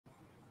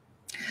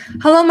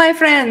Hello, my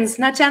friends.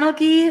 Na channel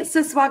ki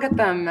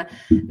suswagatam.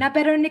 Na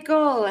pero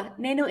Nicole.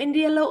 Nenu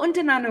India lo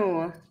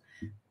untananu.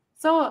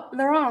 So,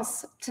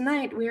 Laurence,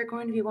 tonight we are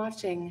going to be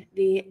watching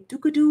the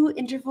Dookudu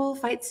Interval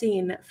Fight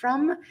Scene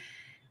from.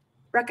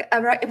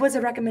 It was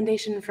a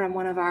recommendation from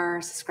one of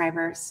our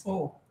subscribers.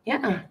 Oh, yeah,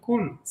 okay,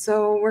 cool.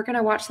 So we're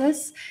gonna watch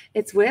this.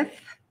 It's with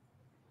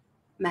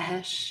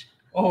Mahesh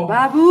Oh,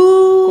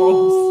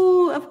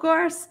 Babu, of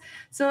course.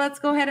 So let's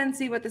go ahead and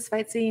see what this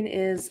fight scene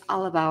is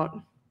all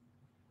about.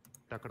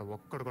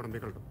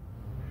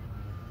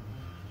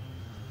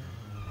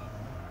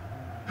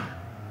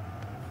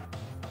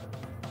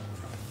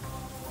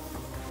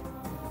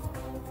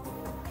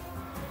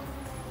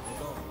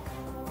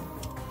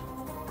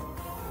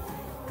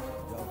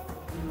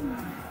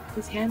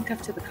 He's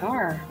handcuffed to the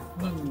car.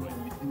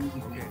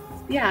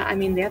 Yeah, I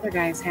mean the other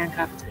guy's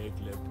handcuffed. Take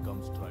left,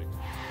 come straight.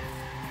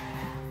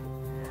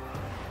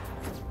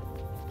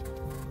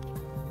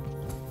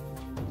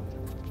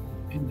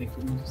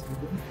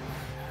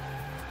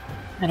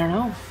 I don't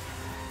know.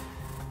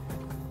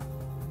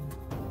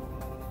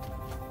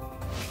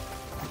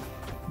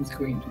 He's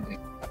going to.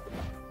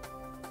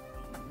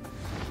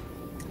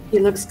 He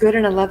looks good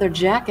in a leather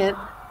jacket.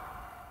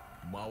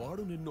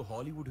 మావాడు నిన్ను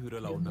Hollywood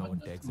హీరోలా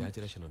ఉన్నావంటే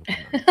exaggeration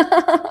అనుకున్నాను.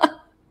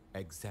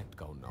 Exact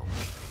గా ఉన్నావు.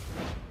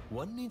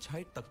 1 inch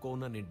height తక్కువ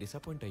ఉన్నా నేను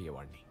డిసప్పాయింట్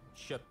అయ్యేవాడిని.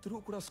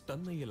 శత్రువు కూడా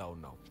స్టన్ అయ్యేలా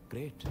ఉన్నావు.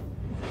 గ్రేట్.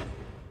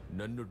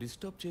 నన్ను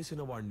డిస్టర్బ్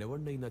చేసిన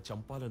వాడినెవరినైనా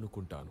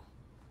చంపాలనుకుంటాను,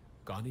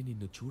 కానీ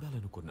నిన్ను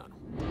చూడాలనుకున్నాను.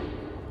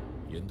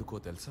 ఎందుకో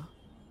తెలుసా?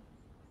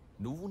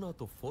 నువ్వు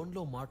నాతో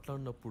ఫోన్లో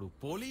మాట్లాడినప్పుడు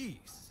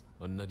పోలీస్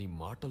అన్న నీ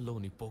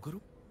మాటల్లోని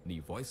పొగరు, నీ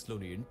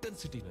వాయిస్లోని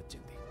ఇంటెన్సిటీ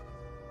నచ్చింది.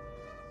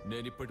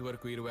 నేను ఇప్పటి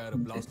వరకు 26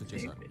 బ్లాస్ట్లు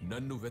చేశాను.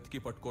 నన్ను వెతికి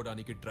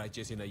పట్టుకోవడానికి ట్రై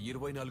చేసిన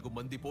 24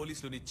 మంది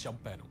పోలీసులని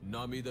చంపాను.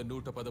 నా మీద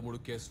 113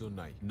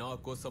 కేసులున్నాయి. నా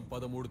కోసం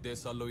 13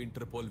 దేశాల్లో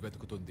ఇంటర్పోల్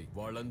వెతుకుతుంది.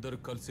 వాళ్ళందరూ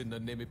కలిసి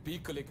నన్నేమి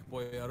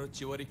పీకలేకపోయారో,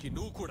 చివరికి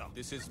నువ్వు కూడా.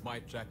 This is my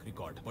track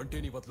record. అంటే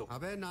నీ వదలు.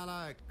 అవే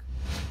నాలాయక్.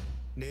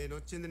 నేను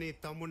వచ్చింది నీ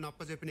తమ్ముడిని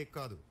అప్పచెప్పి నీకు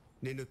కాదు,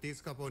 నిన్ను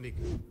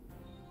తీసుకపోనీకి.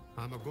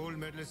 I'm a gold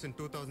medalist in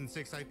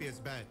 2006 IPS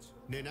batch.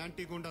 నేను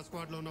యాంటీ గుండా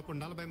స్క్వాడ్ లో ఉన్నప్పుడు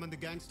 40 మంది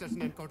గ్యాంగ్స్టర్స్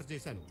ని ఎన్కౌంటర్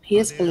చేశాను. He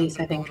is police,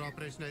 I think.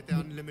 Operation అయితే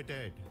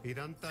అన్లిమిటెడ్.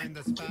 ఇదంతా in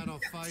the span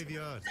of 5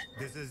 years.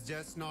 This is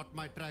just not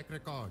my track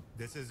record.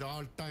 This is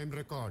all time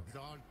record.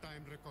 All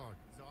time record.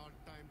 All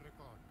time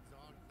record.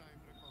 All time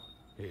record.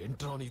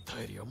 ఏంట్రా నీ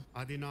ధైర్యం?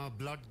 అది నా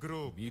blood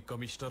group. ఈ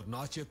commissioner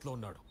నా చేతిలో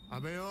ఉన్నాడు.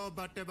 అబేయో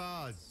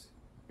బట్టెబాజ్,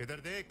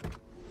 ఇధర్ దేఖ్.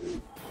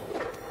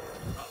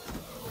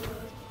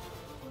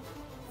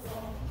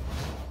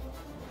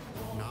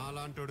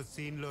 నాలాంటోడు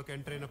సీన్ లోకి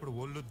ఎంటర్ అయినప్పుడు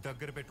ఒళ్ళు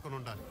దగ్గర పెట్టుకుని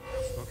ఉండాలి.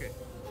 Okay,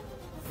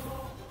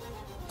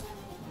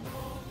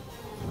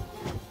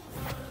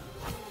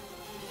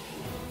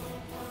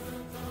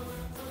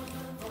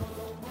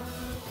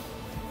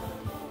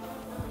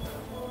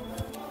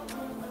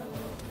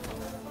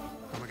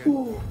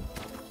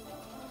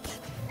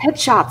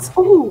 Headshots.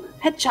 Ooh,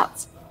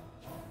 headshots.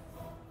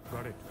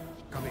 Got it.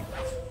 Coming.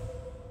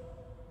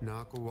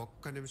 నాకు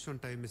 1 నిమిషం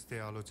టైం ఇస్తే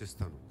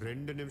ఆలోచిస్తాను.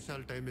 2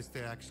 నిమిషాలు టైం ఇస్తే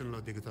యాక్షన్ లో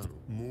దిగుతాను.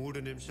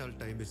 3 నిమిషాలు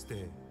టైం ఇస్తే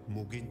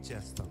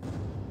ముగించేస్తాను.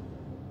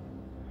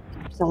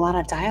 There's a lot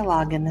of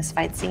dialogue in this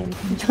fight scene.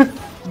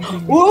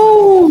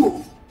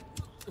 Whoa!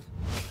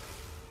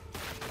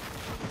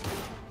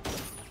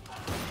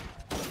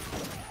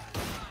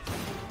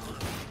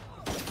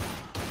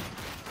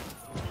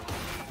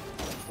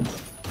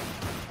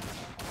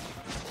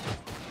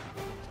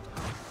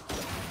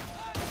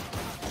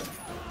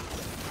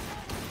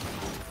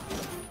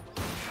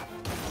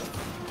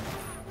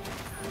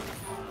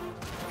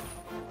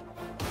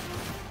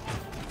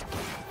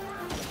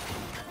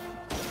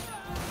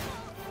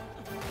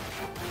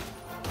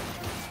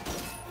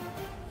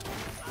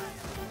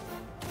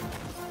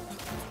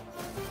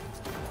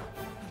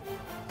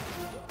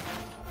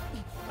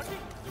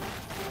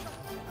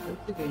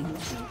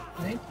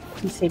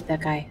 He saved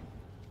that guy.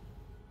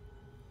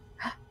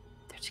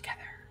 They're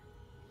together.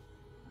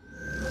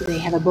 Do they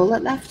have a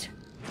bullet left?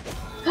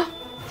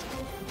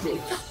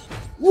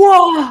 Whoa!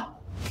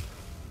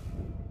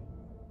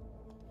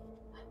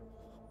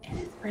 And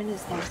his friend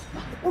is there.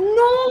 Oh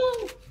no!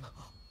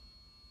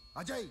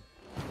 Ajay!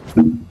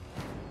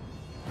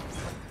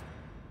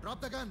 Drop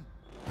the gun!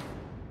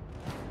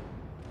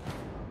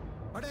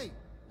 Padai!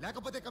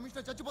 లేకపోతే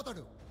commissioner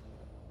చచ్చిపోతాడు.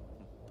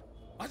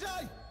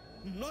 అజయ్,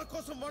 నా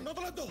కోసం వాడిని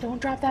వదలొద్దు.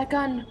 Don't drop that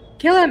gun.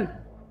 Kill him.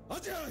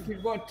 Ajay,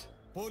 What?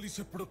 Police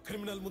ఎప్పుడు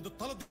criminal ముందు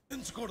తల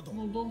దించకూడదు.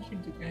 No, don't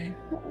shoot the guy.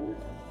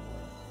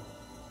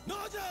 No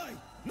Ajay,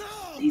 no.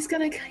 He's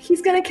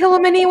gonna kill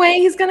him anyway.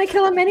 He's gonna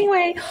kill him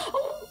anyway.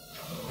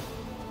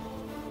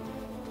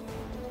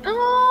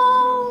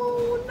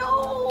 Oh no!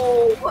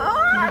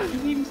 Ah!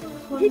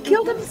 He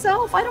killed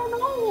himself. I don't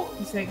know.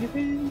 He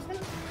sacrificed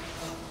himself?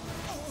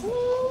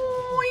 Oh,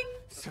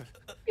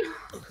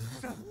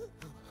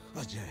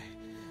 Ajay,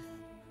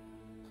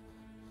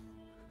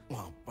 మా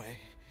అబ్బాయి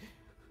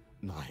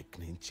నాయక్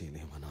నేను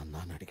చేయలేమని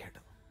అన్నాను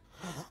అడిగాడు.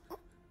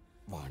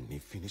 వాడిని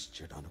finish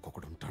చేయడానికి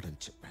ఒకడు ఉంటాడని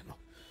చెప్పాను.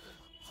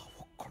 ఆ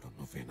ఒక్కడు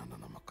నువ్వేనన్న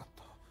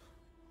నమ్మకంతో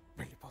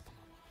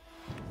వెళ్ళిపోతున్నాను.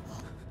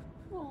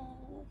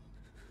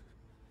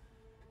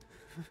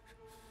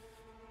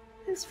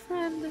 his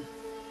friend.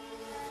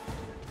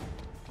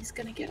 He's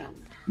gonna get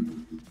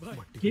him.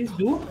 He's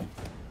doing.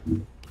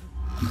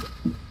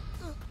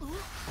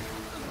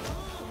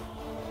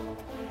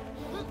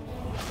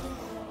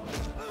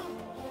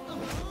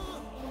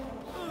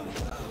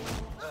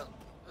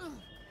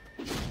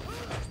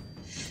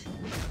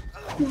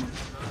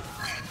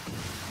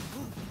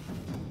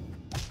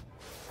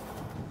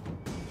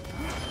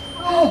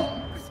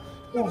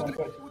 Oh my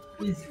god.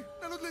 Please.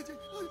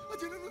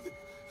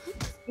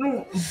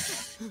 No.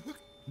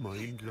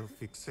 మైండ్లో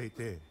ఫిక్స్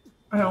అయితే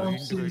I don't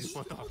మైండ్ see.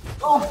 వెళ్ళిపోతా.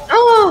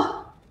 Oh!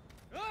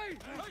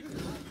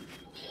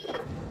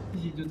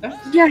 Did you do that?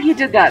 Yeah, he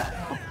did that.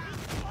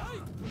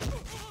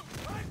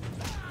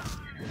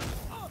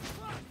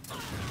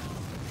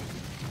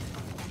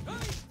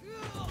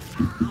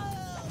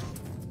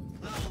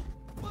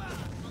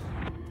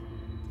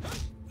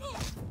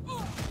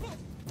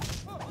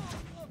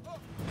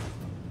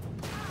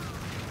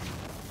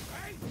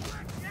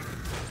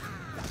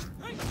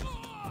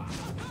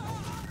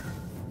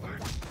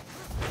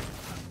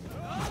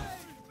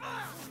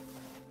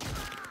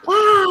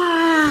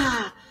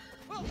 Wow!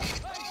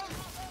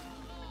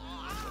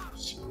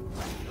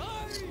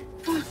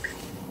 Fuck.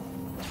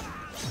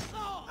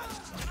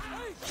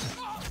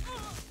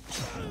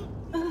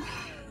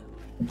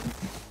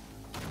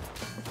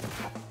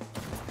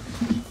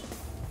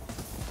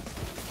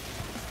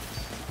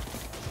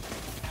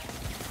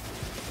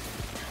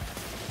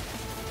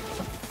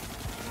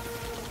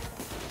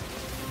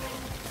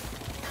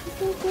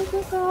 Go, go,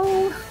 go,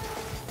 go.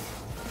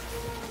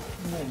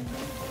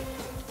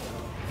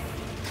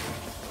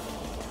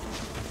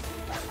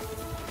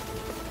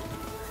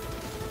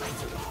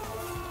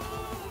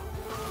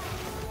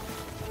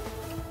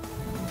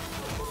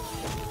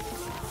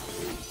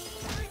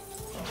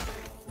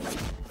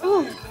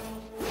 Oh.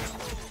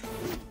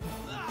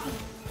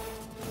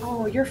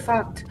 Oh, you're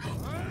fucked.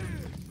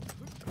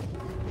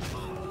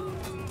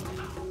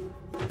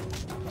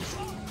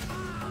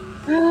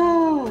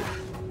 Oh.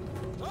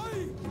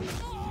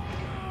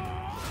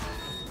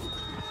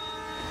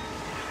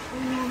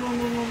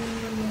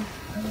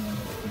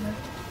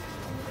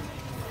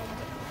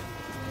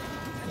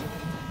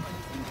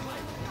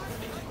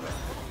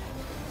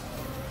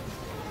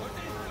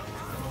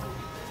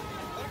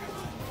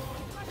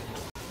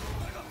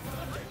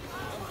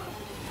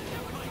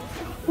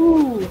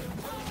 Ooh.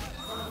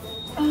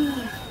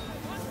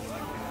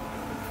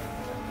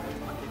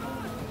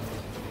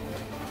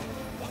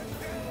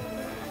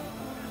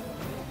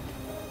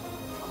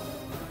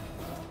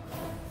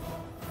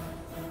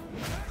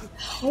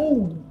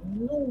 Oh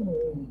no.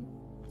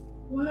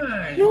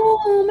 Why? No,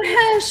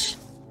 Mahesh.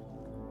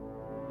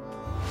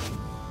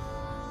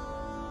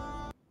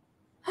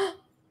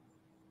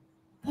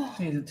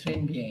 There's a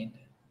train behind.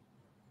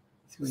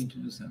 It's going to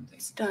do something.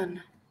 It's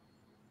done.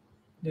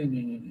 No.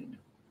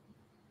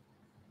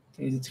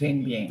 There's a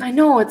train behind. I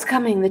know it's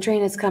coming. The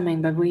train is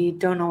coming, but we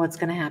don't know what's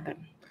going to happen.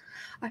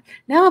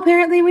 Now,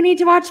 apparently, we need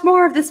to watch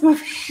more of this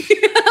movie.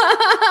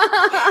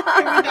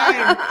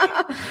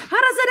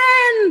 How does it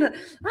end?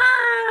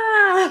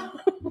 Ah!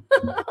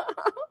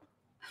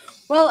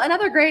 Well,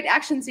 another great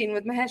action scene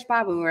with Mahesh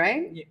Babu,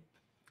 right? Yeah.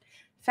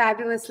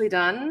 Fabulously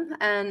done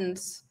and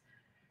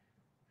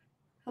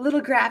a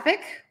little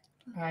graphic.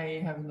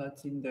 I have not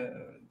seen the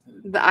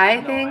The eye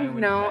No, thing? I wouldn't-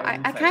 No, I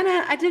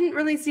I didn't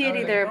really see it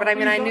either, but I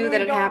mean, I knew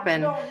that it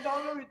happened.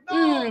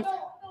 No.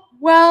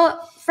 Well,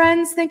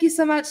 friends, thank you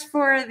so much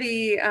for the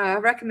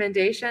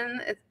recommendation.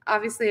 It's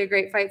obviously a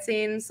great fight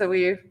scene, so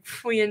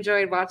we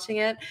enjoyed watching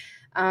it.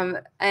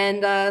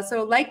 So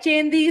like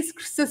J&D,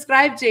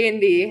 subscribe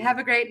J&D. Have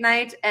a great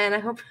night, and I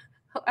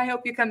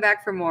hope you come back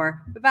for more.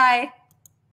 Bye-bye.